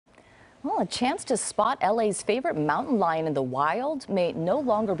Well, a chance to spot LA's favorite mountain lion in the wild may no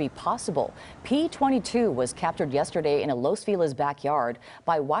longer be possible. P-22 was captured yesterday in a Los Feliz backyard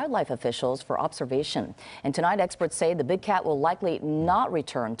by wildlife officials for observation. And tonight, experts say the big cat will likely not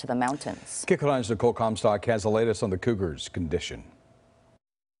return to the mountains. KCAL's Nicole Comstock has the latest on the cougar's condition.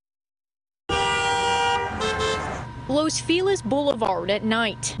 Los Feliz Boulevard at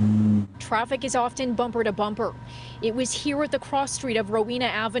night. Traffic is often bumper to bumper. It was here at the cross street of Rowena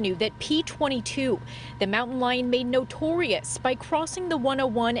Avenue that P-22, the mountain lion made notorious by crossing the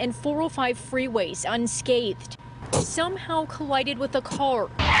 101 and 405 freeways unscathed, somehow collided with a car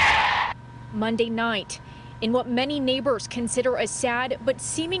Monday night in what many neighbors consider a sad but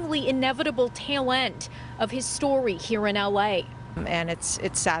seemingly inevitable tail end of his story here in LA. And it's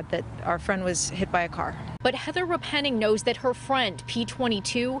sad that our friend was hit by a car. But Heather Repenning knows that her friend,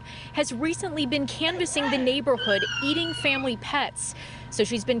 P-22, has recently been canvassing the neighborhood, eating family pets. So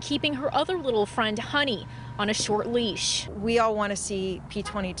she's been keeping her other little friend, Honey, on a short leash. We all want to see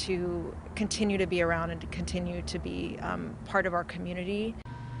P-22 continue to be around and to continue to be part of our community.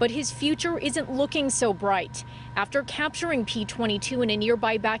 But his future isn't looking so bright. After capturing P-22 in a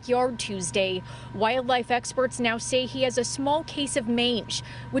nearby backyard Tuesday, wildlife experts now say he has a small case of mange,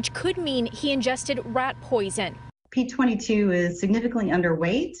 which could mean he ingested rat poison. P-22 is significantly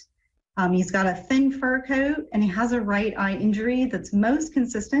underweight. He's got a thin fur coat and he has a right eye injury that's most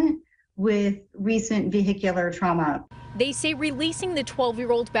consistent with recent vehicular trauma. They say releasing the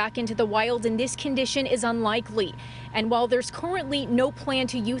 12-year-old back into the wild in this condition is unlikely. And while there's currently no plan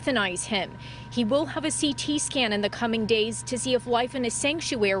to euthanize him, he will have a CT scan in the coming days to see if life in a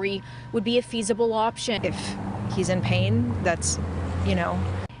sanctuary would be a feasible option. If he's in pain, that's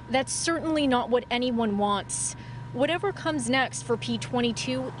certainly not what anyone wants. Whatever comes next for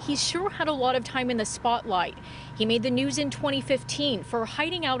P-22, he's sure had a lot of time in the spotlight. He made the news in 2015 for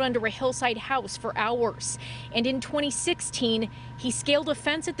hiding out under a hillside house for hours. And in 2016, he scaled a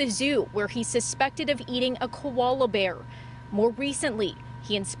fence at the zoo where he's suspected of eating a koala bear. More recently,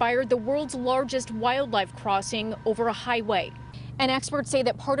 he inspired the world's largest wildlife crossing over a highway. And experts say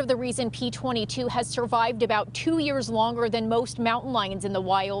that part of the reason P-22 has survived about 2 years longer than most mountain lions in the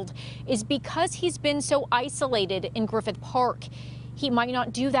wild is because he's been so isolated in Griffith Park. He might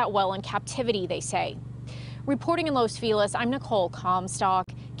not do that well in captivity, they say. Reporting in Los Feliz, I'm Nicole Comstock,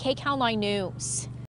 KCAL 9 News.